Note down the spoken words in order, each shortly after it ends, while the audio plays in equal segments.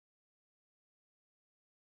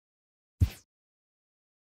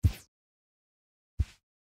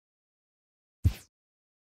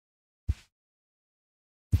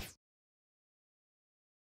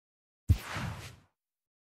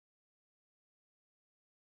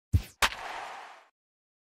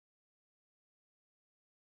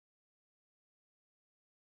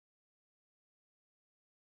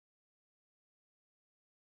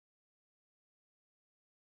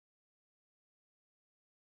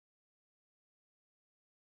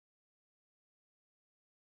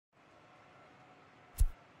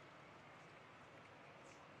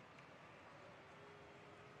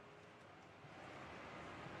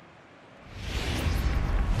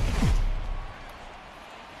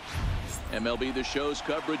MLB The Show's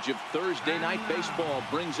coverage of Thursday night baseball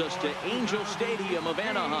brings us to Angel Stadium of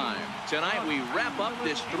Anaheim. Tonight we wrap up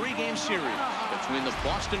this three-game series between the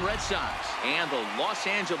Boston Red Sox and the Los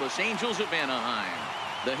Angeles Angels of Anaheim.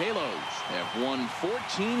 The Halos have won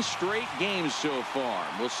 14 straight games so far.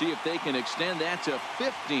 We'll see if they can extend that to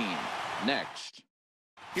 15 next.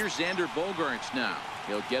 Here's Xander Bogaerts now.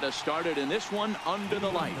 He'll get us started in this one under the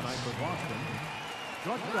lights.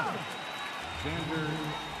 Xander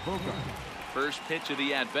Bogaerts. First pitch of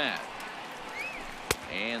the at-bat.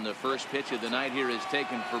 And the first pitch of the night here is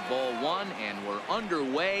taken for ball one, and we're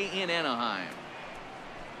underway in Anaheim.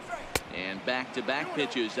 And back-to-back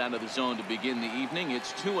pitches out of the zone to begin the evening.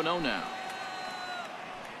 It's 2-0 now.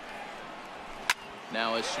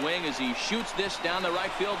 Now a swing as he shoots this down the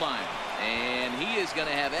right field line. And he is going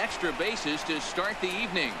to have extra bases to start the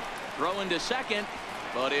evening. Throw into second,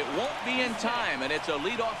 but it won't be in time, and it's a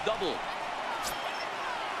leadoff double.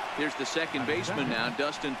 Here's the second baseman now,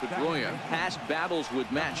 Dustin Pedroia. Past battles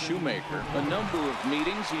with Matt Shoemaker. A number of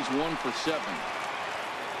meetings, he's 1 for 7.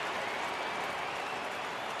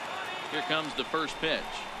 Here comes the first pitch.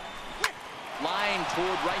 Flying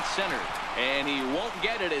toward right center. And he won't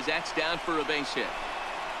get it as that's down for a base hit.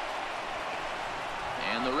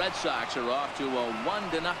 And the Red Sox are off to a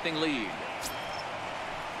 1-0 lead.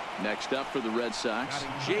 Next up for the Red Sox,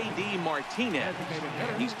 J.D. Martinez.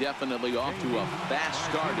 He's definitely off to a fast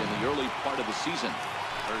start in the early part of the season.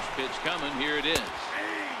 First pitch coming. Here it is.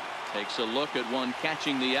 Takes a look at one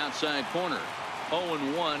catching the outside corner.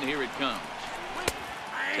 0-1. Here it comes.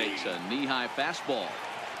 Takes a knee-high fastball.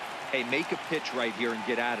 Hey, make a pitch right here and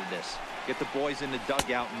get out of this. Get the boys in the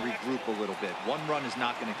dugout and regroup a little bit. One run is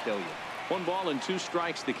not going to kill you. 1 ball and 2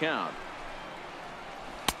 strikes to count.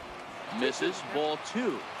 Misses. Ball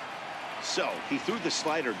 2. So he threw the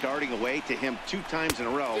slider darting away to him 2 times in a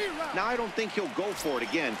row. Now I don't think he'll go for it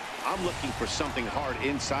again. I'm looking for something hard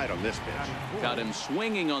inside on this pitch. Got him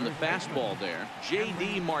swinging on the fastball there.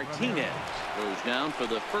 J.D. Martinez goes down for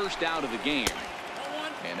the first out of the game.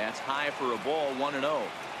 And that's high for a ball. 1-0.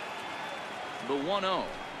 The 1-0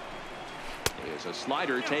 is a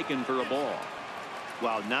slider taken for a ball.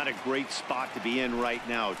 Well, not a great spot to be in right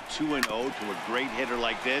now. 2-0 to a great hitter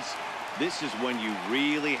like this. This is when you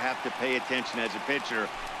really have to pay attention as a pitcher.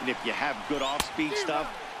 And if you have good off-speed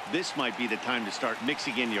stuff, this might be the time to start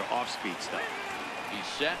mixing in your off-speed stuff. He's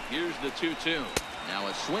set. Here's the 2-2. Now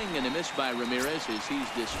a swing and a miss by Ramirez as he's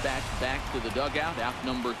dispatched back to the dugout. Out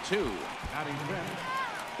number 2.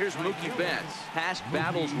 Here's Mookie Betts. Past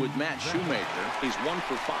battles with Matt Shoemaker. He's 1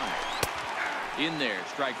 for 5. In there,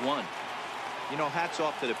 strike 1. You know, hats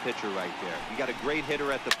off to the pitcher right there. You got a great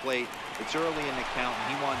hitter at the plate. It's early in the count,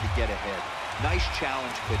 and he wanted to get ahead. Nice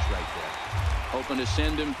challenge pitch right there. Hoping to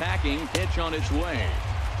send him packing. Pitch on its way.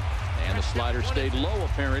 And the slider stayed low,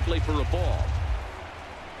 apparently, for a ball.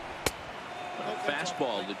 A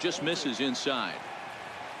fastball that just misses inside.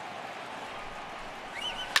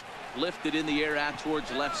 Lifted in the air out towards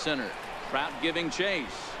left center. Trout giving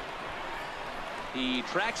chase. He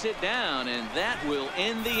tracks it down, and that will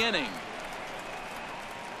end the inning.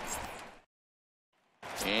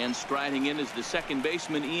 And striding in is the second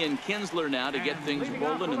baseman, Ian Kinsler, now to get things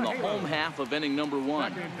rolling in the home half of inning number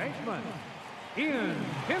 1. Second baseman, Ian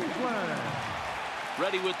Kinsler.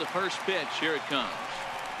 Ready with the first pitch. Here it comes.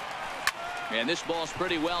 And this ball's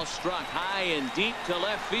pretty well struck high and deep to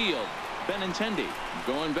left field. Benintendi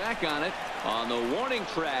going back on it. On the warning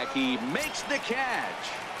track, he makes the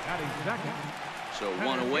catch. Batting second. So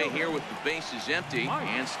 1 away here with the bases empty.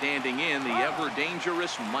 And standing in, the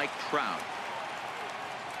ever-dangerous Mike Trout.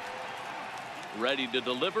 Ready to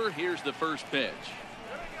deliver. Here's the first pitch.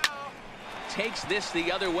 Takes this the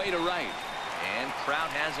other way to right. And Trout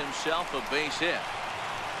has himself a base hit.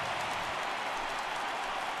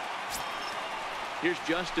 Here's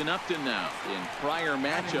Justin Upton now. In prior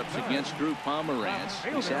matchups against Drew Pomeranz,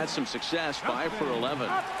 he's had some success. 5 for 11.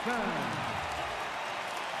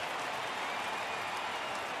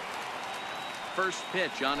 First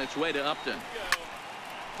pitch on its way to Upton.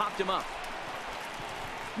 Popped him up.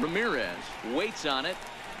 Ramirez waits on it.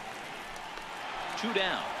 2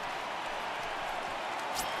 down.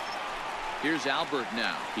 Here's Albert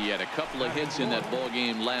now. He had a couple of hits in that ball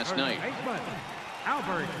game last night.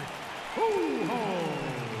 Albert.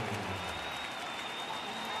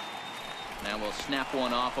 Now we'll snap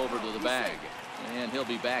one off over to the bag. And he'll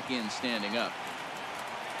be back in standing up.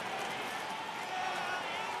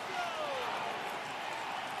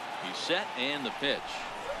 He's set, and the pitch.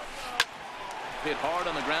 Hit hard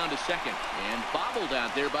on the ground to second, and bobbled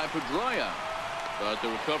out there by Pedroia. But the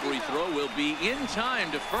recovery throw will be in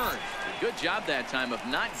time to first. A good job that time of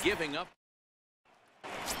not giving up.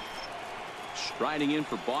 Riding in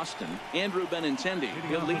for Boston, Andrew Benintendi.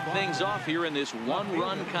 He'll lead things off here in this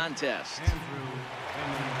one-run contest.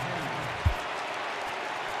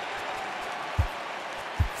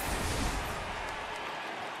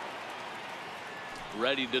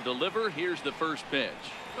 Ready to deliver. Here's the first pitch.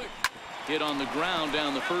 Hit on the ground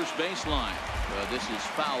down the first baseline. This is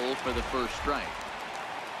foul for the first strike.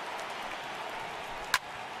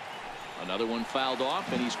 Another one fouled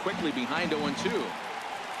off, and he's quickly behind 0-2.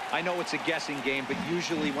 I know it's a guessing game, but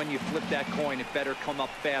usually when you flip that coin, it better come up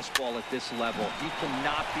fastball at this level. He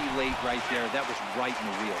cannot be late right there. That was right in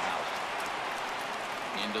the wheelhouse.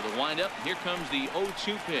 Into the windup. Here comes the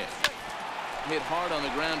 0-2 pitch. Hit hard on the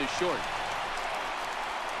ground to short.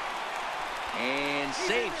 And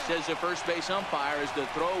safe, says the first base umpire, as the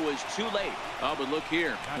throw was too late. Oh, but look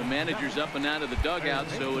here. The manager's up and out of the dugout,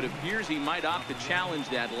 so it appears he might opt to challenge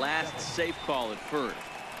that last safe call at first.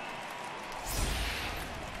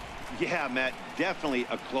 Yeah, Matt, definitely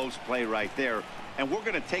a close play right there. And we're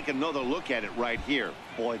going to take another look at it right here.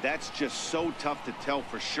 Boy, that's just so tough to tell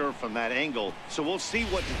for sure from that angle. So we'll see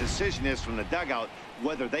what the decision is from the dugout,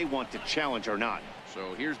 whether they want to challenge or not.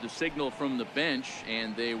 So here's the signal from the bench,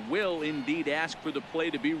 and they will indeed ask for the play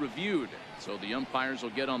to be reviewed. So the umpires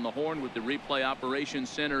will get on the horn with the replay operations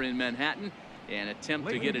center in Manhattan and attempt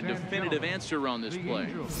to get a definitive answer on this play.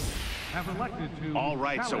 All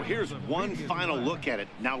right, so here's one final look at it.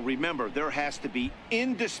 Now remember, there has to be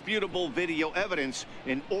indisputable video evidence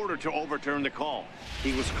in order to overturn the call.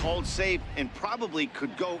 He was called safe and probably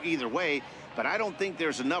could go either way, but I don't think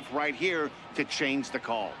there's enough right here to change the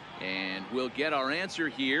call. And we'll get our answer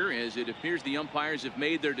here, as it appears the umpires have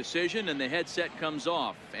made their decision, and the headset comes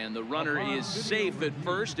off, and the runner is safe at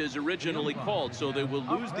first as originally called, so they will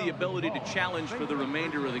lose the ability to challenge for the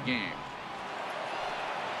remainder of the game.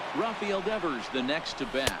 Rafael Devers the next to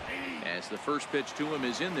bat, as the first pitch to him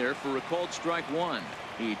is in there for a called strike one.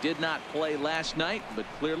 He did not play last night, but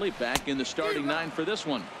clearly back in the starting nine for this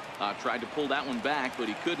one. Tried to pull that one back, but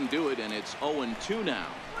he couldn't do it, and it's 0-2 now.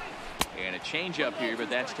 And a changeup here, but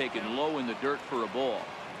that's taken low in the dirt for a ball.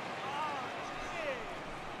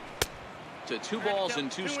 To 2 balls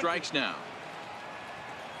and 2 strikes now.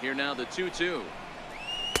 Here now the 2-2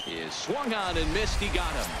 is swung on and missed. He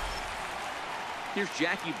got him. Here's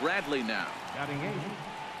Jackie Bradley now. Batting 8,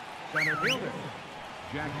 center fielder,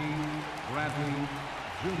 Jackie Bradley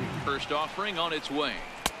Jr. First offering on its way,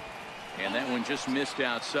 and that one just missed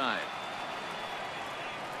outside.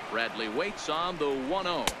 Bradley waits on the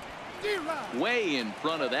 1-0. Way in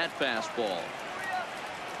front of that fastball.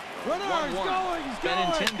 1-1.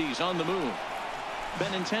 Benintendi's on the move.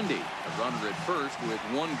 Benintendi, a runner at first with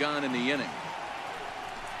 1 gone in the inning.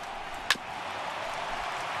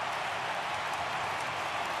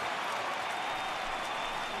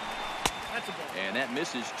 And that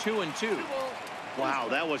misses 2-2. Wow,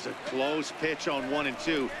 that was a close pitch on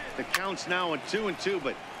 1-2. The count's now on 2-2,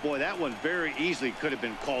 but boy, that one very easily could have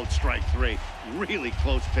been called strike 3. Really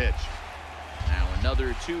close pitch. Now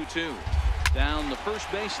another 2-2 down the first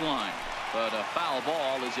baseline, but a foul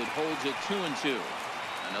ball as it holds at 2-2.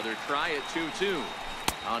 Another try at 2-2.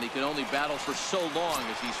 And he can only battle for so long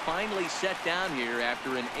as he's finally set down here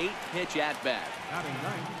after an 8-pitch at-bat.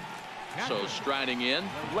 So striding in,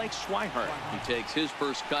 Blake Swihart. He takes his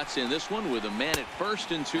first cuts in this one with a man at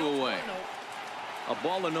first and 2 away. A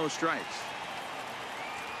ball and no strikes.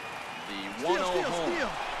 The 1-0 home.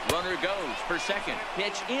 Runner goes for second.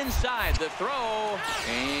 Pitch inside the throw.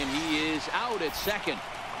 And he is out at second.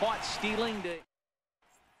 Caught stealing.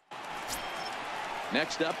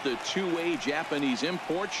 Next up, the two-way Japanese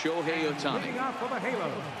import, Shohei Ohtani. For the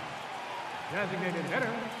Halo, designated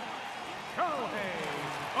hitter, Shohei.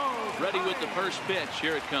 Ready with the first pitch.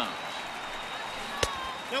 Here it comes.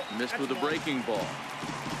 Nope, missed with a breaking ball.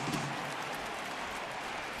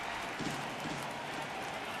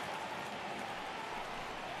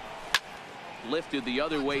 Lifted the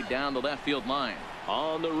other way down the left field line.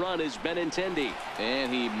 On the run is Benintendi,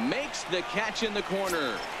 and he makes the catch in the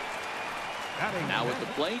corner. Now at the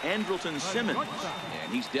plate, Andrelton Simmons,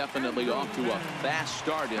 and he's definitely off to a fast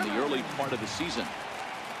start in the early part of the season.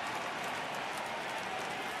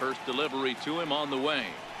 First delivery to him on the way.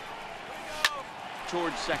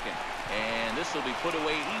 Towards second. And this will be put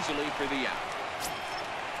away easily for the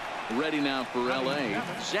out. Ready now for LA.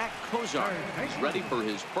 Zach Kozar is ready for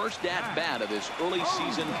his first at-bat of this early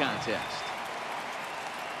season contest.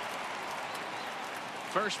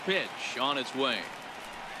 First pitch on its way.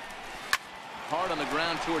 Hard on the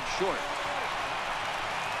ground towards short.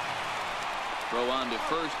 Throw on to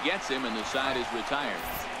first gets him, and the side is retired.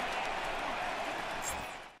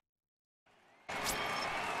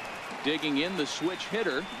 Digging in the switch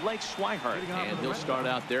hitter, Blake Swihart, and he'll start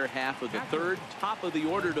out their half of the third, top of the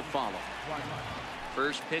order to follow.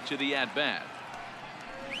 First pitch of the at-bat.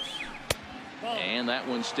 And that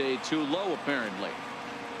one stayed too low, apparently.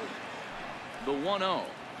 The 1-0.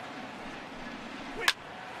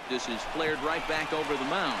 This is flared right back over the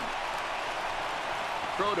mound.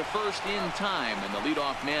 Throw to first in time, and the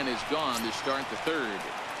leadoff man is gone to start the third.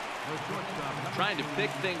 Trying to pick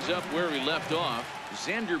things up where he left off,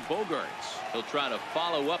 Xander Bogaerts. He'll try to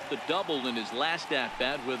follow up the double in his last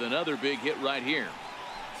at-bat with another big hit right here.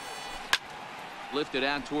 Lifted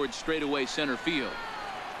out towards straightaway center field.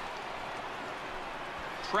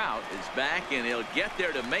 Trout is back, and he'll get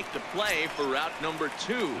there to make the play for route number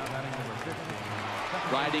 2.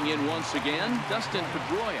 Riding in once again, Dustin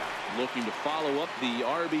Pedroia, looking to follow up the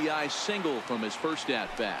RBI single from his first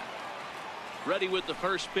at-bat. Ready with the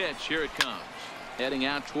first pitch. Here it comes. Heading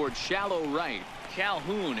out towards shallow right.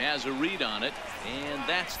 Calhoun has a read on it, and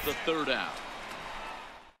that's the third out.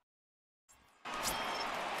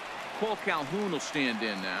 Cole Calhoun will stand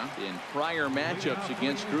in now. In prior matchups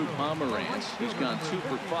against Drew Pomeranz, he's gone 2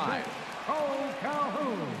 for 5. Cole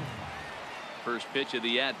Calhoun. First pitch of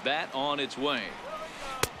the at-bat on its way.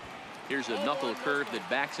 Here's a knuckle curve that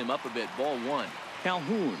backs him up a bit. Ball 1.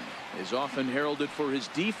 Calhoun is often heralded for his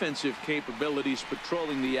defensive capabilities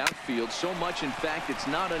patrolling the outfield. So much, in fact, it's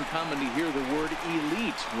not uncommon to hear the word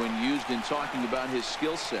elite when used in talking about his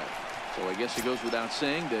skill set. So I guess it goes without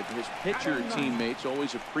saying that his pitcher teammates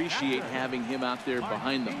always appreciate having him out there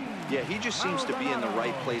behind them. Yeah, he just seems to be in the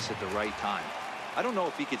right place at the right time. I don't know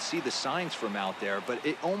if he could see the signs from out there, but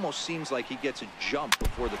it almost seems like he gets a jump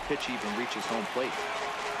before the pitch even reaches home plate.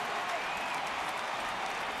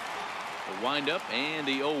 The windup and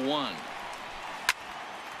the 0-1.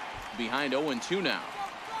 Behind 0-2 now.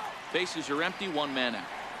 Bases are empty, 1 man out.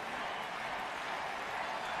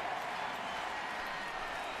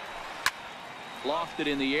 Lofted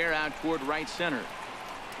in the air out toward right center.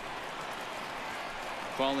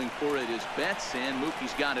 Calling for it is Betts, and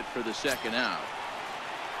Mookie's got it for the second out.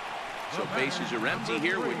 So bases are empty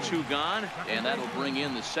here with 2 gone, and that'll bring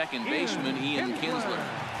in the second baseman, Ian Kinsler.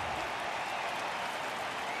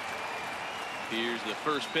 Here's the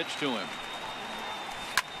first pitch to him.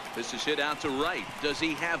 This is hit out to right. Does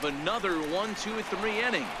he have another 1, 2, 3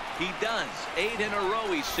 inning? He does. 8 in a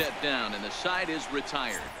row he's set down, and the side is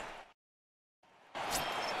retired.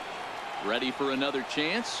 Ready for another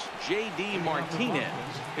chance? J.D. Martinez.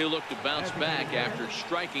 He'll look to bounce back after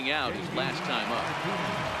striking out his last time up.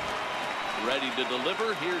 Ready to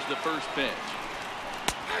deliver. Here's the first pitch.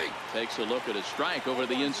 Takes a look at a strike over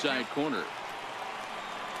the inside corner.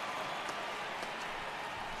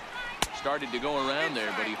 Started to go around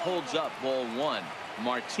there, but he holds up. Ball 1.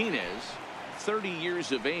 Martinez, 30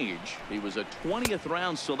 years of age. He was a 20th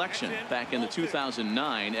round selection back in the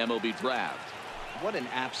 2009 MLB draft. What an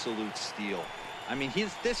absolute steal. I mean,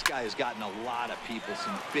 this guy has gotten a lot of people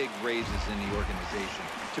some big raises in the organization.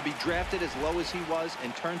 To be drafted as low as he was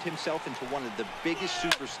and turned himself into one of the biggest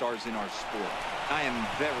superstars in our sport. I am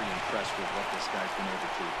very impressed with what this guy's been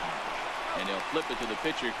able to accomplish. And he'll flip it to the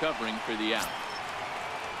pitcher covering for the out.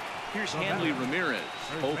 Here's Hanley Ramirez.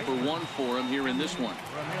 0 for 1 for him here in this one.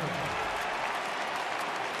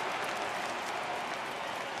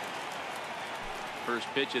 First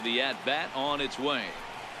pitch of the at-bat on its way.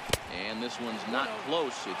 And this one's not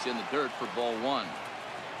close. It's in the dirt for ball 1.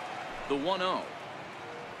 The 1-0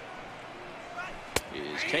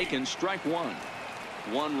 is taken, strike 1.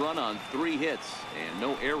 1 run on 3 hits, and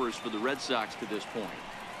no errors for the Red Sox to this point.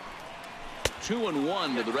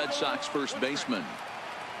 2-1 to the Red Sox first baseman.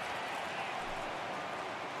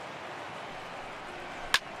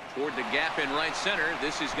 Toward the gap in right center.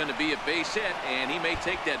 This is going to be a base hit, and he may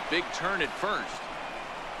take that big turn at first.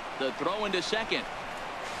 The throw into second.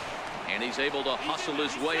 And he's able to hustle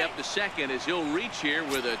his way up to second as he'll reach here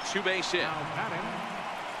with a 2-base hit.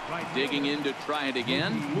 Digging in to try it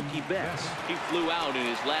again, Mookie Betts. He flew out in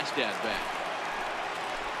his last at-bat.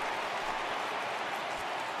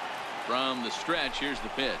 From the stretch, here's the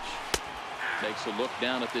pitch. Takes a look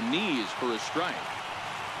down at the knees for a strike.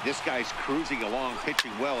 This guy's cruising along,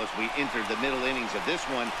 pitching well as we enter the middle innings of this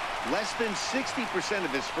one. Less than 60%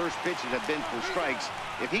 of his first pitches have been for strikes.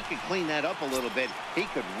 If he could clean that up a little bit, he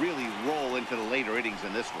could really roll into the later innings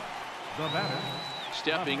in this one.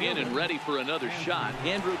 Stepping in and ready for another shot,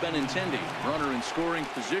 Andrew Benintendi, runner in scoring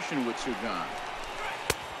position with 2 gone.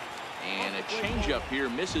 And a changeup here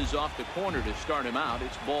misses off the corner to start him out.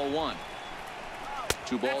 It's ball 1.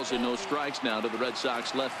 2 balls and no strikes now to the Red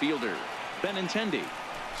Sox left fielder. Benintendi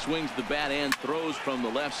Swings the bat and throws from the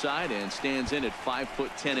left side and stands in at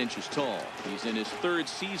 5'10" tall. He's in his 3rd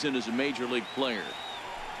season as a major league player.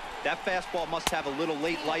 That fastball must have a little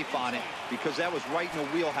late life on it because that was right in the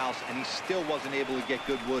wheelhouse and he still wasn't able to get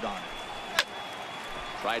good wood on it.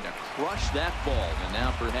 Tried to crush that ball and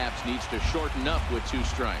now perhaps needs to shorten up with 2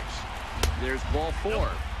 strikes. There's ball 4.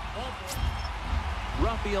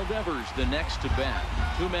 Rafael Devers the next to bat.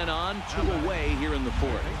 2 men on, 2 away here in the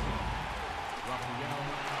 4th.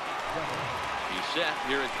 He's set.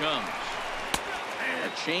 Here it comes. A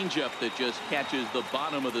changeup that just catches the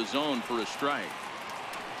bottom of the zone for a strike.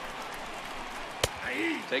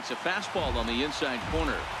 Takes a fastball on the inside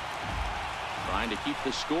corner. Trying to keep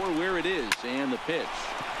the score where it is, and the pitch.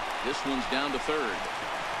 This one's down to 3rd.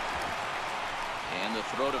 And the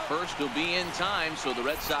throw to first will be in time, so the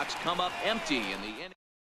Red Sox come up empty in the inning.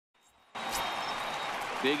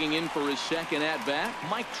 Digging in for his 2nd at-bat,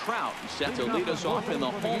 Mike Trout set to lead us off in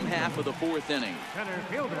the home half of the 4th inning. Center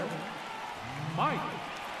fielder, Mike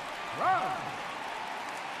Trout.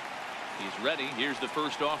 He's ready. Here's the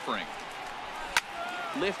first offering.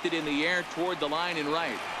 Lifted in the air toward the line and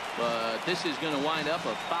right, but this is going to wind up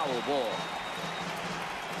a foul ball.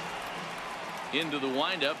 Into the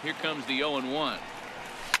windup. Here comes the 0-1.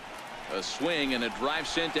 A swing and a drive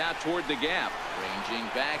sent out toward the gap. Ranging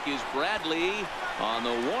back is Bradley. On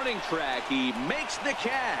the warning track, he makes the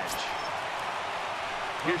catch.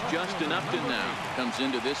 Here's Justin Upton now. Comes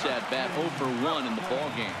into this at bat 0 for 1 in the ball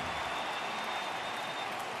game.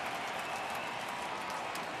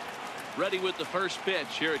 Ready with the first pitch.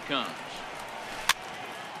 Here it comes.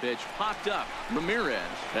 Pitch popped up. Ramirez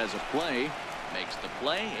has a play. Makes the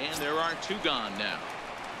play, and there are 2 gone now.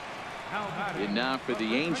 And now for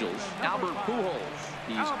the Angels, Albert Pujols.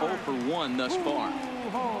 He's 0 for 1 thus far.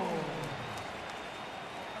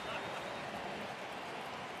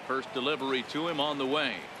 First delivery to him on the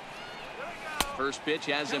way. First pitch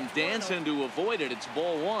has him dancing to avoid it. It's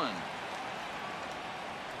ball 1.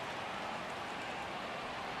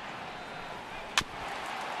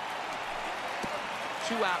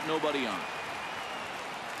 Two out, nobody on.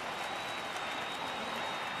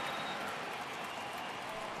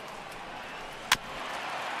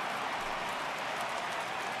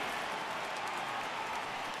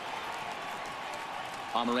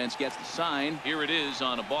 Pomerantz gets the sign. Here it is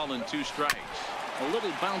on a ball and 2 strikes. A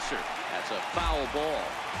little bouncer. That's a foul ball.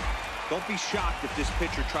 Don't be shocked if this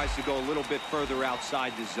pitcher tries to go a little bit further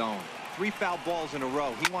outside the zone. 3 foul balls in a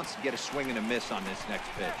row. He wants to get a swing and a miss on this next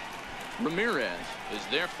pitch. Ramirez is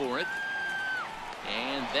there for it.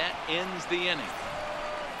 And that ends the inning.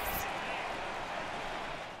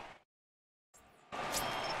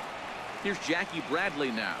 Here's Jackie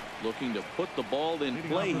Bradley now, looking to put the ball in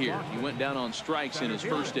play here. He went down on strikes in his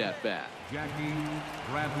first at-bat. Jackie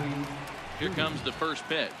Bradley. Here comes the first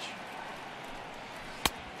pitch.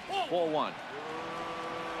 Ball 1.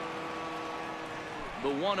 The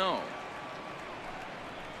 1-0.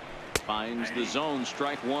 Finds the zone,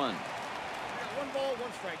 strike 1. 1 ball,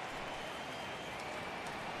 1 strike.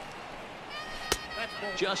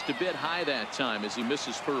 Just a bit high that time as he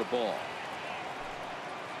misses for a ball.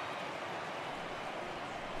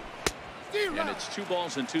 And it's 2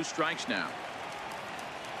 balls and 2 strikes now.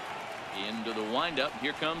 Into the windup.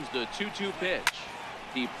 Here comes the 2-2 pitch.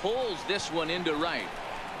 He pulls this one into right.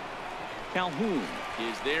 Calhoun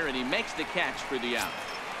is there, and he makes the catch for the out.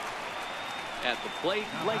 At the plate,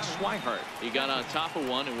 Blake Swihart. He got on top of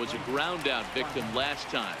one and was a ground out victim last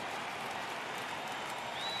time.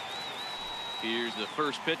 Here's the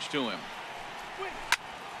first pitch to him.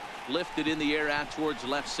 Lifted in the air out towards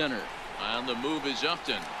left center. On the move is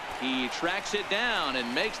Upton. He tracks it down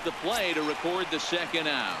and makes the play to record the second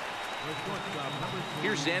out.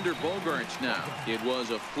 Here's Xander Bogaerts now. It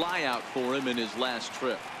was a fly out for him in his last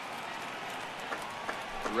trip.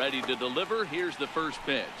 Ready to deliver. Here's the first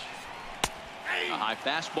pitch. A high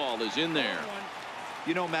fastball is in there.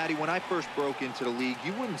 You know, Matty, when I first broke into the league,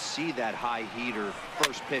 you wouldn't see that high heater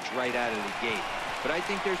first pitch right out of the gate. But I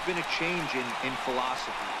think there's been a change in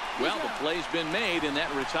philosophy. Well, the play's been made, and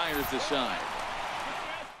that retires the side.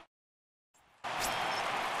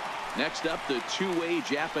 Next up, the 2-way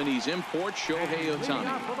Japanese import, Shohei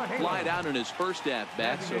Ohtani. Flied out in his first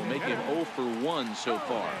at-bat, so make him 0 for 1 so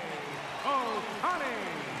far.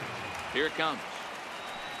 Here it comes.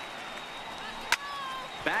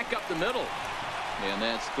 Back up the middle. And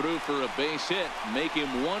that's through for a base hit. Make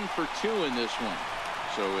him 1 for 2 in this one.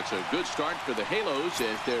 So it's a good start for the Halos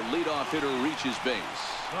as their leadoff hitter reaches base.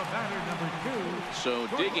 So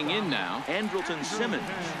digging in now, Andrelton Simmons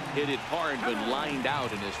hit it hard but lined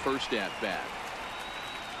out in his first at-bat.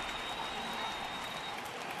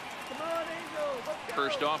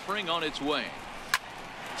 First offering on its way.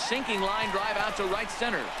 Sinking line drive out to right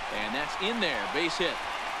center. And that's in there. Base hit.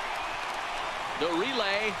 The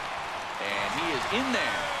relay. And he is in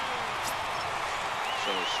there.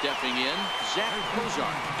 So stepping in, Zach Kozar,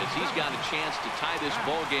 as he's got a chance to tie this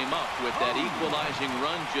ball game up with that equalizing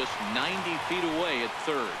run just 90 feet away at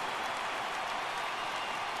third.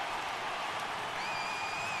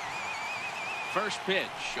 First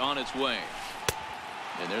pitch on its way.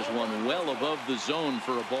 And there's one well above the zone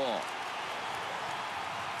for a ball.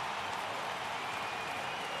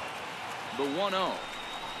 The 1-0.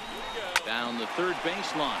 Down the third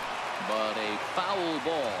baseline. But a foul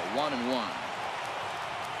ball, 1-1.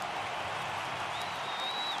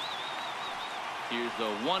 Here's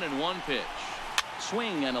the 1-1 pitch.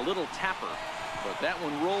 Swing and a little tapper. But that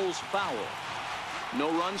one rolls foul.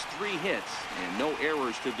 No runs, 3 hits, and no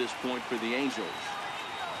errors to this point for the Angels.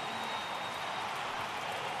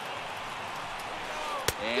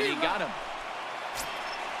 And he got him.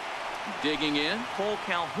 Digging in, Cole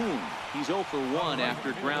Calhoun. He's 0 for 1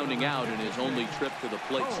 after grounding out in his only trip to the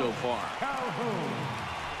plate so far.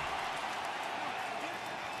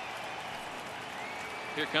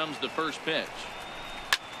 Here comes the first pitch.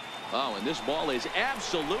 Oh, and this ball is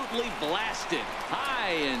absolutely blasted.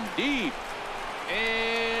 High and deep.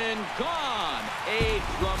 And gone. A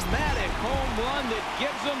dramatic home run that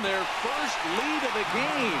gives them their first lead of the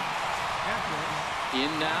game.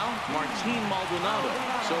 In now, Martin Maldonado.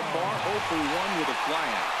 So far, 0 for 1 with a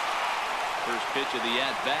flyout. First pitch of the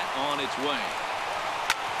at-bat on its way.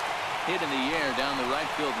 Hit in the air down the right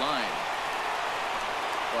field line.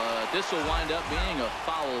 But this will wind up being a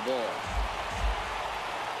foul ball.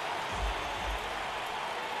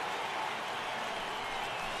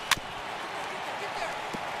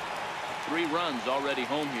 Three runs already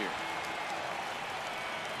home here.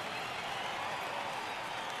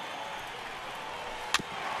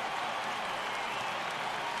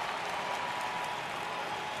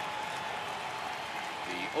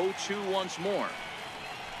 The 0-2 once more.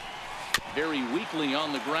 Very weakly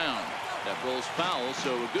on the ground. That rolls foul,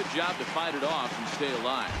 so a good job to fight it off and stay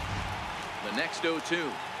alive. The next 0-2.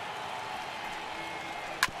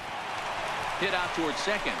 Hit out towards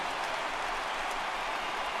second.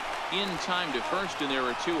 In time to first, and there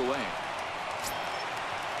are 2 away.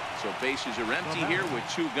 So bases are empty here with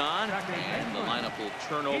 2 gone, and the lineup will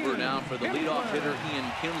turn over now for the leadoff hitter, Ian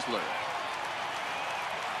Kinsler.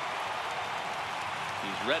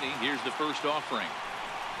 He's ready. Here's the first offering.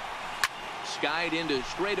 Skied into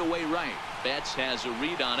straightaway right. Betts has a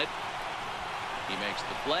read on it. He makes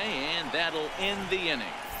the play, and that'll end the inning.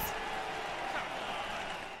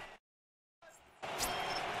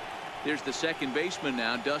 There's the second baseman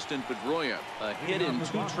now, Dustin Pedroia. A hit in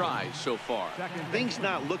 2 tries so far. Things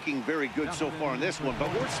not looking very good so far in this one,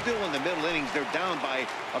 but we're still in the middle innings. They're down by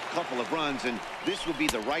a couple of runs, and this would be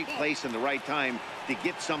the right place and the right time to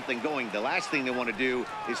get something going. The last thing they want to do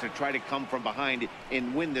is to try to come from behind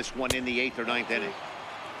and win this one in the 8th or 9th inning.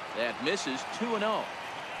 That misses. 2-0.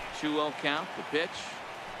 2-0 count. The pitch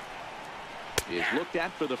is looked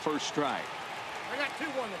at for the first strike. I got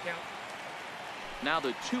 2-1 the count. Now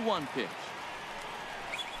the 2-1 pitch.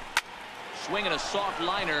 Swinging a soft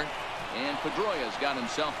liner, and Pedroia's got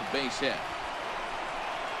himself a base hit.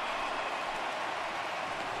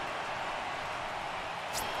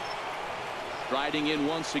 Striding in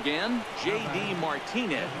once again, J.D.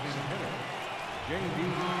 Martinez.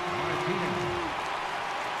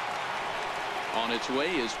 On its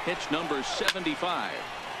way is pitch number 75.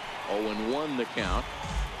 0-1 the count.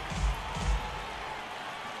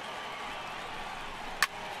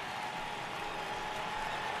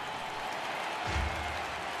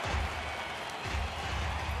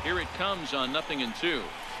 Here it comes on 0-2.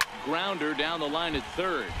 Grounder down the line at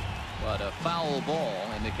third. But a foul ball,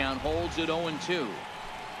 and the count holds at 0-2.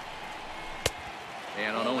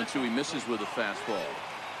 And on 0-2, he misses with a fastball.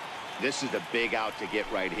 This is a big out to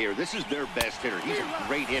get right here. This is their best hitter. He's a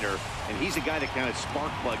great hitter, and he's a guy that kind of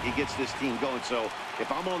spark plug. He gets this team going. So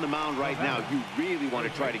if I'm on the mound right now, you really want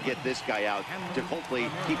to try to get this guy out to hopefully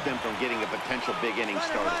keep them from getting a potential big inning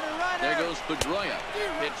started. There goes Pedroia.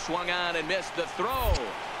 Pitch swung on and missed. The throw.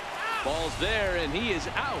 Ball's there, and he is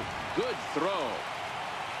out. Good throw.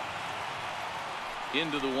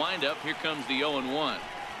 Into the windup. Here comes the 0-1.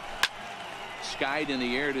 Skied in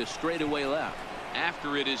the air to straightaway left.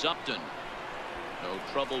 After it is Upton. No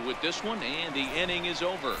trouble with this one, and the inning is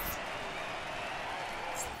over.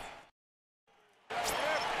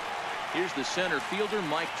 Here's the center fielder,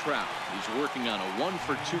 Mike Trout. He's working on a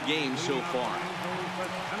 1-for-2 game so far.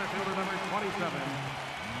 Center fielder number 27,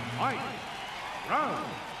 Mike Trout.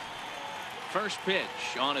 First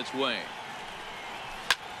pitch on its way.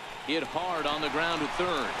 Hit hard on the ground at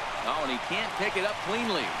third. Oh, and he can't pick it up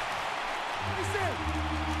cleanly.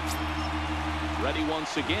 Ready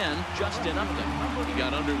once again, Justin Upton. He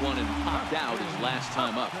got under one and popped out his last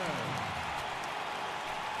time up.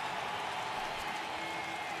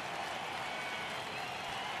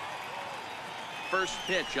 First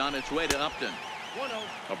pitch on its way to Upton.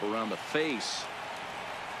 Up around the face.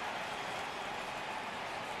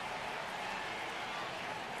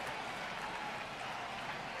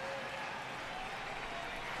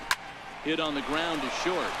 Hit on the ground to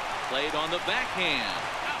short. Played on the backhand.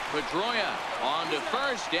 Pedroia on to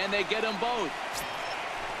first, and they get them both.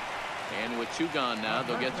 And with two gone now,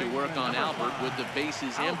 they'll get to work on Albert with the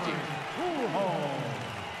bases empty.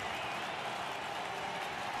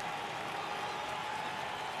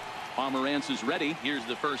 Pomerantz is ready. Here's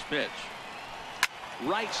the first pitch.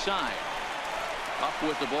 Right side. Up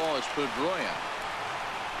with the ball is Pedroia.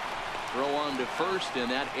 Throw on to first,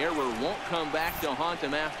 and that error won't come back to haunt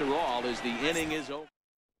him after all as the inning is over.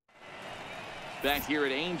 Back here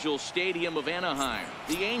at Angel Stadium of Anaheim.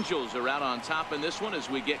 The Angels are out on top in this one as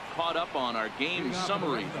we get caught up on our game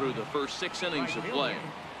summary through the first 6 innings of play.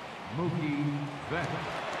 He's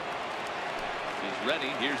ready.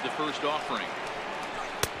 Here's the first offering.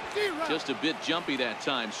 Just a bit jumpy that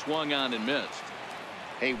time. Swung on and missed.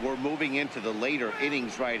 Hey, we're moving into the later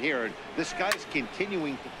innings right here. This guy's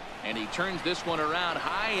continuing to... And he turns this one around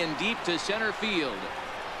high and deep to center field.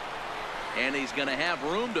 And he's going to have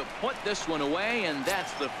room to put this one away, and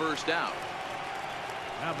that's the first out.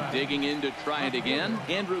 Digging in to try it again,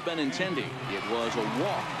 Andrew Benintendi. It was a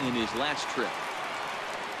walk in his last trip.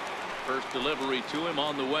 First delivery to him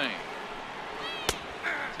on the way.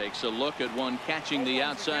 Takes a look at one catching the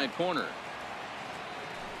outside corner.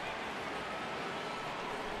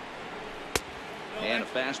 And a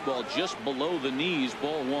fastball just below the knees,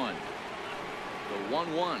 ball one. The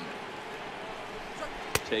 1-1.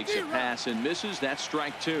 Takes a pass and misses. That's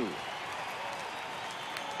strike two.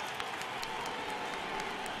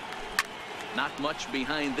 Not much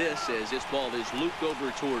behind this as this ball is looped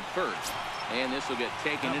over toward first. And this will get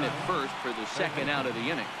taken in at first for the second out of the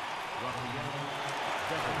inning.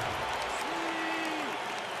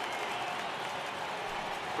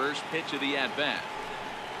 First pitch of the at-bat.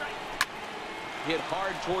 Hit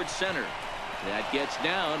hard towards center. That gets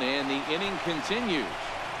down, and the inning continues.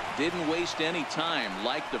 Didn't waste any time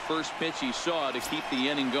like the first pitch he saw to keep the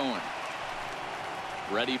inning going.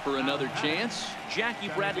 Ready for another chance? Jackie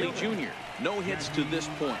Bradley Jr. No hits to this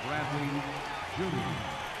point.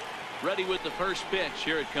 Ready with the first pitch.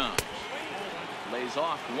 Here it comes. Lays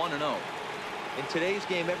off 1-0. In today's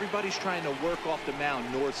game, everybody's trying to work off the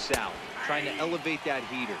mound north-south, trying to elevate that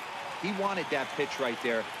heater. He wanted that pitch right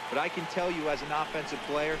there, but I can tell you as an offensive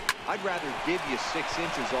player, I'd rather give you 6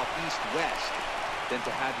 inches off east-west than to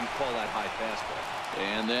have you call that high fastball.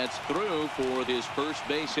 And that's through for his first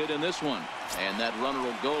base hit in this one. And that runner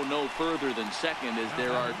will go no further than second as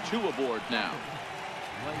there are 2 aboard now.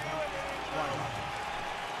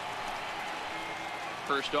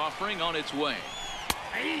 First offering on its way.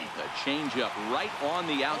 The changeup right on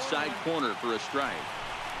the outside corner for a strike.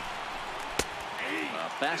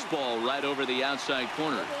 A fastball right over the outside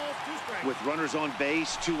corner. With runners on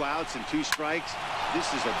base, 2 outs and 2 strikes,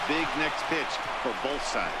 this is a big next pitch for both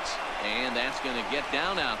sides. And that's going to get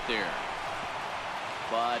down out there.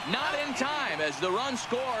 But not in time as the run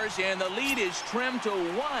scores and the lead is trimmed to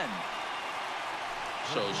 1.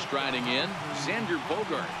 So striding in, Xander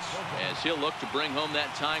Bogaerts as he'll look to bring home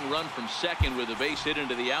that tying run from second with a base hit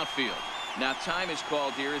into the outfield. Now time is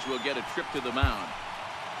called here as we'll get a trip to the mound.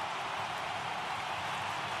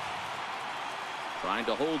 Trying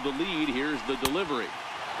to hold the lead. Here's the delivery.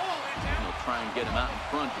 They'll try and get him out in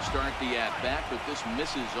front to start the at-bat, but this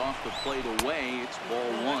misses off the plate away. It's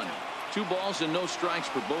ball 1. 2 balls and no strikes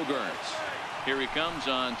for Bogaerts. Here he comes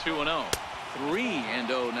on 2-0.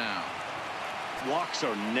 3-0 now. Walks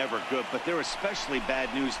are never good, but they're especially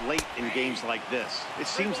bad news late in games like this. It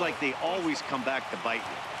seems like they always come back to bite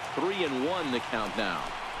you. 3-1 the count now.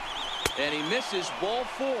 And he misses ball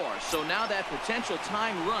 4. So now that potential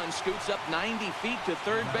tying run scoots up 90 feet to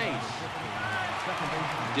third base.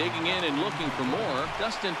 Digging in and looking for more,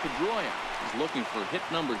 Dustin Pedroia is looking for hit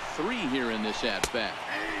number 3 here in this at-bat.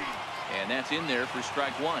 And that's in there for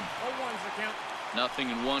strike 1. 0-1's the count. Nothing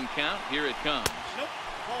in 1 count. Here it comes. Nope.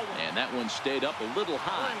 And that one stayed up a little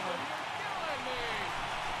high.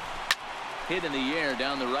 Hit in the air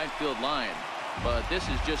down the right field line. But this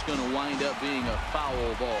is just going to wind up being a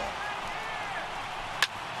foul ball.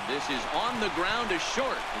 This is on the ground to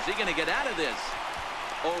short. Is he going to get out of this?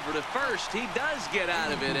 Over to first. He does get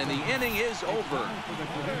out of it, and the inning is over.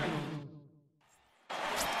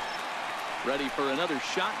 Ready for another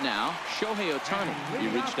shot now. Shohei Ohtani. He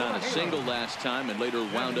reached on a single last time and later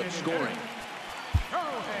wound up scoring.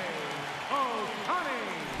 Shohei Ohtani.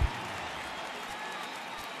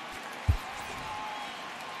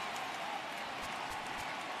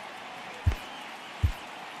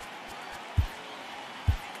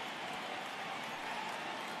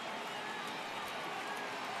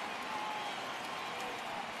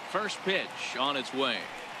 First pitch on its way.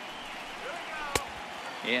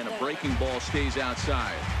 And a breaking ball stays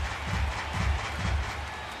outside.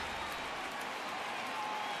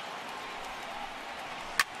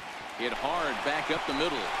 Hit hard back up the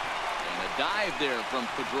middle. And a dive there from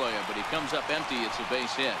Pedroia, but he comes up empty. It's a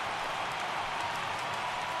base hit.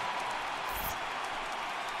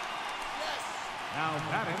 Now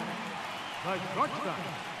batting, the shortstop,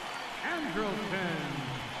 Andrelton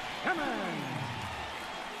Simmons.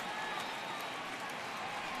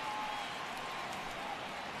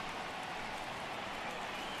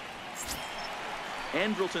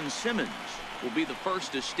 Andrelton Simmons will be the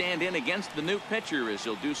first to stand in against the new pitcher, as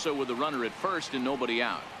he'll do so with a runner at first and nobody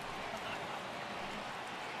out.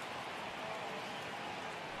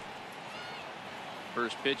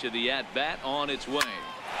 First pitch of the at-bat on its way.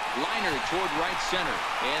 Liner toward right center,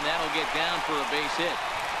 and that'll get down for a base hit.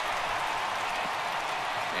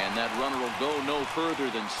 And that runner will go no further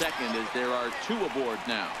than second, as there are two aboard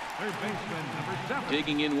now. Third baseman, number 7.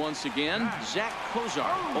 Digging in once again, Zach Kozar.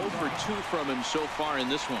 0 for 2 from him so far in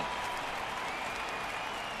this one.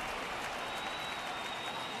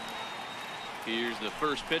 Here's the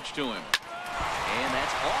first pitch to him. And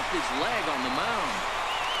that's off his leg on the mound.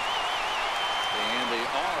 And they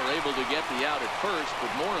are able to get the out at first,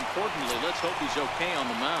 but more importantly, let's hope he's okay on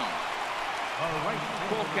the mound.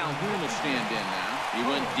 Cole Calhoun will stand in now. He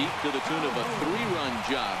went deep to the tune of a 3-run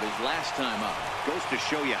job his last time up. Goes to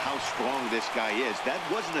show you how strong this guy is. That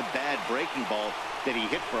wasn't a bad breaking ball that he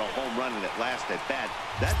hit for a home run in that last at bat.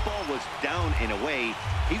 That ball was down and away.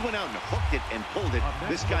 He went out and hooked it and pulled it.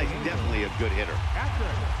 This guy's definitely a good hitter. Catcher,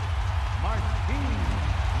 Martin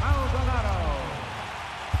Maldonado.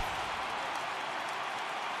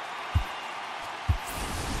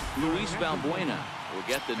 Luis Valbuena will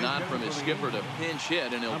get the nod from his skipper to pinch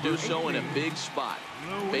hit, and he'll do so in a big spot.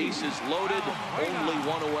 Bases loaded, only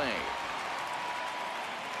one away.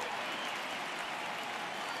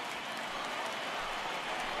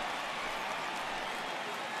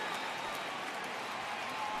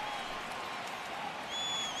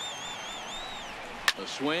 A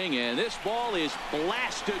swing, and this ball is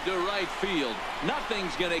blasted to right field.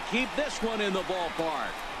 Nothing's going to keep this one in the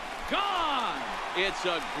ballpark. Gone! It's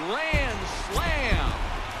a grand slam.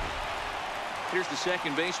 Here's the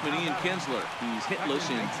second baseman, Ian Kinsler. He's hitless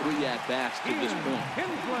in 3 at-bats to this point.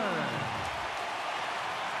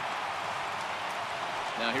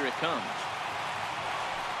 Now here it comes.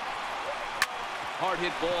 Hard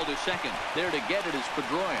hit ball to second. There to get it is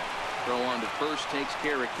Pedroia. Throw on to first takes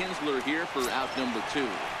care of Kinsler here for out number 2.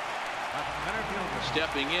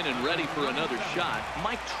 Stepping in and ready for another shot,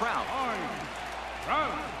 Mike Trout.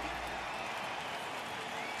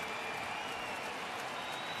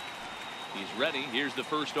 He's ready. Here's the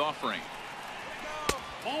first offering.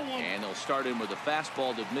 And they'll start him with a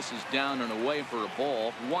fastball that misses down and away for a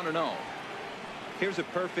ball. 1-0. Here's a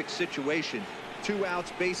perfect situation. 2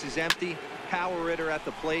 outs, bases empty, power hitter at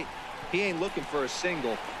the plate. He ain't looking for a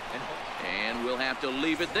single. And we'll have to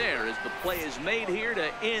leave it there as the play is made here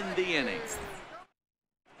to end the inning.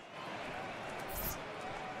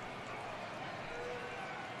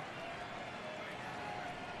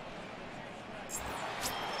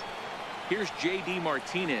 Here's J.D.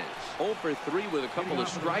 Martinez, 0 for 3 with a couple of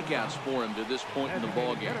strikeouts for him to this point in the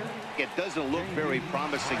ballgame. It doesn't look very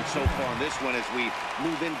promising so far in this one as we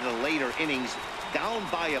move into the later innings. Down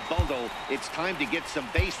by a bundle, it's time to get some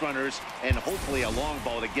base runners and hopefully a long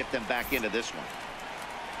ball to get them back into this one.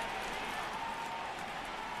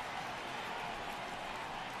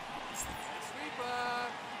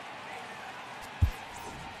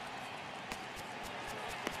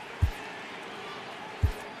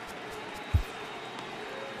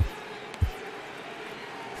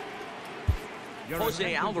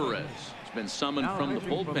 Jose Alvarez has been summoned from the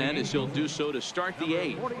bullpen as he'll do so to start the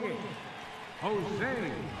 8th.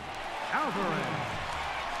 Jose Alvarez.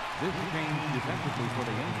 This change defensively for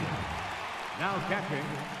the Yankees. Now catching,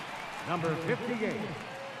 number 58,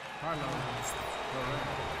 Carlos Correa.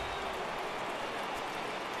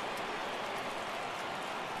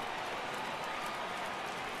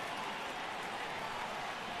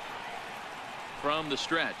 From the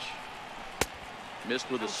stretch.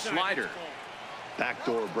 Missed with a slider.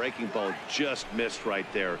 Backdoor breaking ball just missed right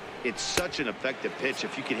there. It's such an effective pitch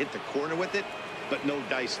if you can hit the corner with it, but no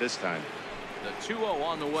dice this time. The 2-0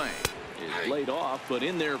 on the way is laid off, but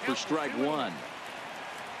in there for strike one.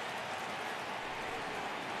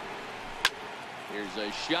 Here's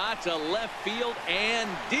a shot to left field and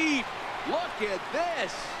deep. Look at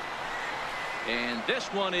this. And this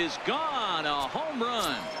one is gone. A home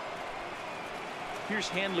run. Here's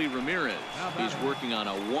Hanley Ramirez. He's working on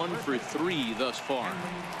a 1-for-3 thus far.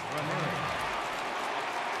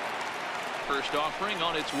 First offering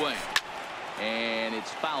on its way. And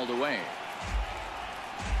it's fouled away.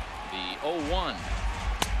 The 0-1.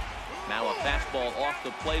 Now a fastball off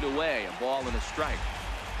the plate away. A ball and a strike.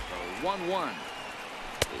 The 1-1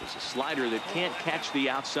 is a slider that can't catch the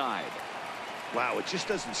outside. Wow, it just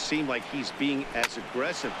doesn't seem like he's being as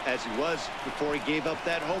aggressive as he was before he gave up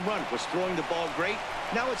that home run. Was throwing the ball great.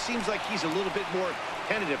 Now it seems like he's a little bit more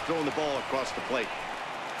tentative throwing the ball across the plate.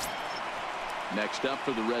 Next up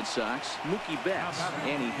for the Red Sox, Mookie Betts.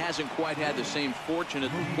 And he hasn't quite had the same fortune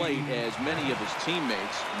at the plate as many of his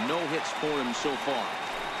teammates. No hits for him so far.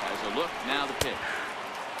 As a look, now the pitch.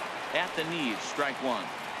 At the knees, strike one.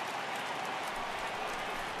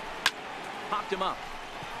 Popped him up.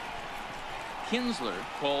 Kinsler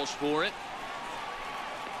calls for it.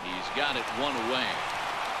 He's got it one away.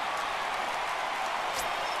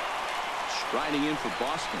 Striding in for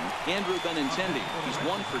Boston, Andrew Benintendi. He's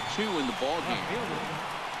 1-for-2 in the ballgame.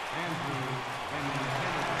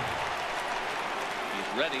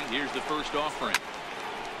 He's ready. Here's the first offering.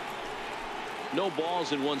 No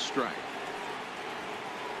balls and one strike.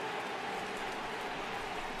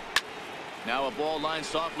 Now a ball line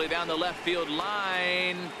softly down the left field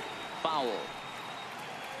line. Foul.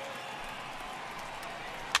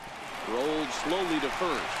 Rolled slowly to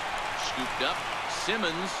first. Scooped up.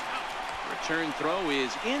 Simmons. Return throw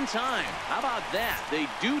is in time. How about that? They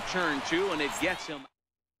do turn two, and it gets him.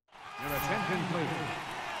 Your attention, please.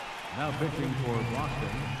 Now pitching for Boston,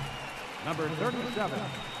 number 37,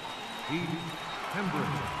 Pete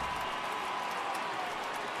Hembree.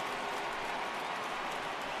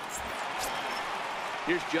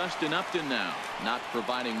 Here's Justin Upton now. Not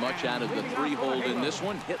providing much out of the 3-hole in this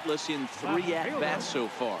one. Hitless in 3 at-bats so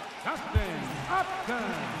far. Justin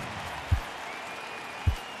Upton.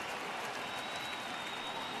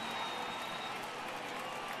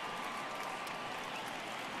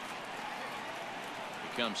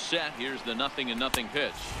 Becomes set. Here's the 0-0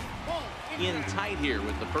 pitch. In tight here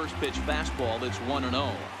with the first pitch fastball. That's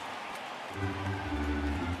 1-0.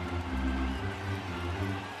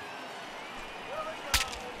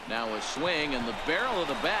 Now a swing, and the barrel of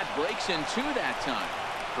the bat breaks in two that time.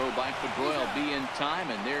 Throw by Pedroia will be in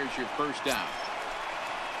time, and there's your first out.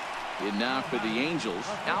 In now for the Angels,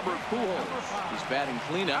 Albert Pujols. He's batting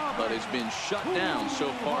cleanup, but has been shut down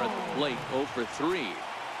so far at the plate. 0-for-3.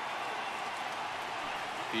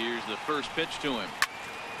 Here's the first pitch to him.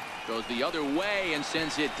 Goes the other way and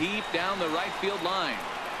sends it deep down the right field line.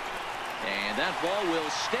 And that ball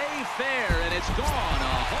will stay fair, and it's gone.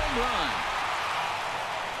 A home run.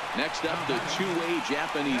 Next up, the two-way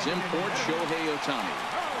Japanese import, Shohei Ohtani.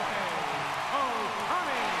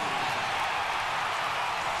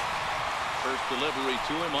 First delivery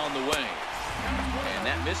to him on the way. And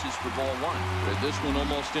that misses for ball one. But this one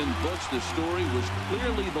almost in books. The story was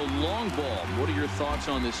clearly the long ball. What are your thoughts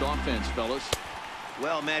on this offense, fellas?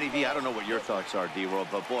 Well, Matty V, I don't know what your thoughts are, D-Roll,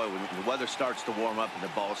 but boy, when the weather starts to warm up and the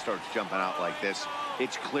ball starts jumping out like this,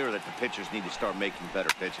 it's clear that the pitchers need to start making better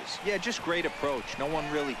pitches. Yeah, just great approach. No one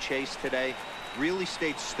really chased today. Really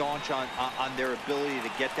stayed staunch on their ability to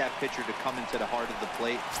get that pitcher to come into the heart of the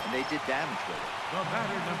plate, and they did damage with it. The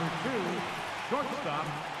batter, number 2, shortstop.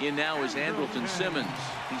 In now is Andrelton Simmons.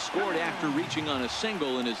 He scored after reaching on a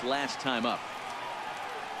single in his last time up.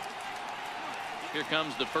 Here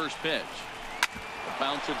comes the first pitch. A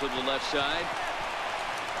bouncer to the left side.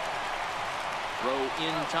 Throw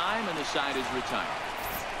in time, and the side is retired.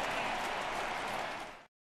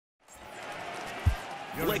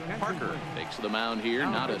 Blake Parker takes the mound here.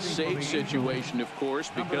 Not a safe situation, of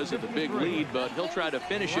course, because of the big lead, but he'll try to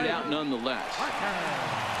finish it out nonetheless.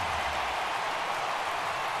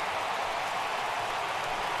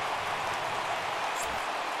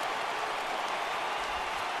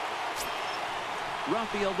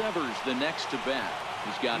 Rafael Devers the next to bat.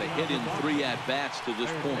 He's got a hit in 3 at-bats to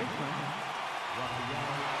this point.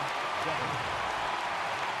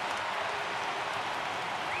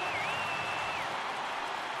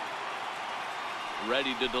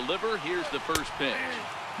 Ready to deliver. Here's the first pitch.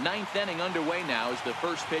 9th inning underway now as the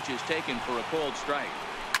first pitch is taken for a cold strike.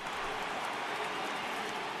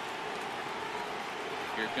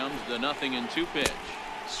 Here comes the 0-2 pitch.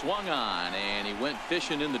 Swung on, and he went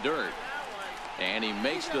fishing in the dirt. And he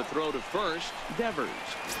makes the throw to first. Devers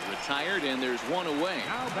retired, and there's one away.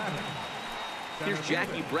 Now batting. Here's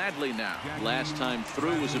Jackie Bradley now. Last time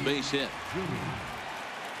through was a base hit.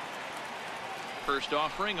 First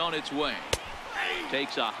offering on its way.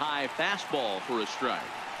 Takes a high fastball for a strike.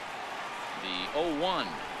 The 0-1.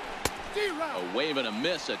 A wave and a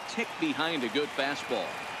miss, a tick behind a good fastball.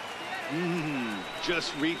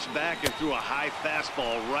 Just reached back and threw a high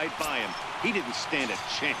fastball right by him. He didn't stand a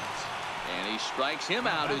chance. And he strikes him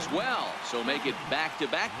out as well. So make it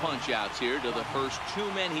back-to-back punch-outs here to the first two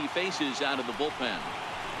men he faces out of the bullpen.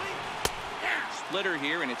 Splitter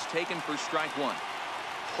here, and it's taken for strike one.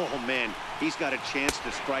 Oh, man, he's got a chance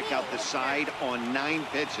to strike out the side on 9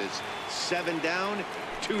 pitches. 7 down,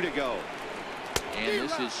 2 to go. And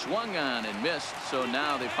this is swung on and missed, so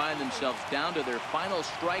now they find themselves down to their final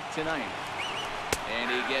strike tonight.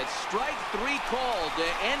 And he gets strike 3 called to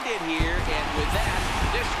end it here, and with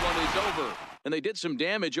that, this one is over. And they did some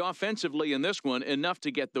damage offensively in this one, enough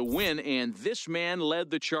to get the win, and this man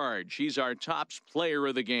led the charge. He's our top player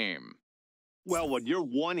of the game. Well, when your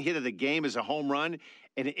one hit of the game is a home run,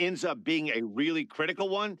 and it ends up being a really critical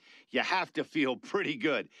one, you have to feel pretty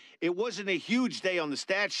good. It wasn't a huge day on the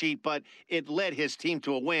stat sheet, but it led his team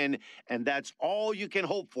to a win, and that's all you can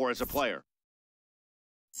hope for as a player.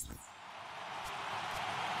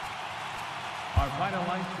 Our final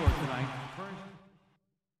line score tonight. First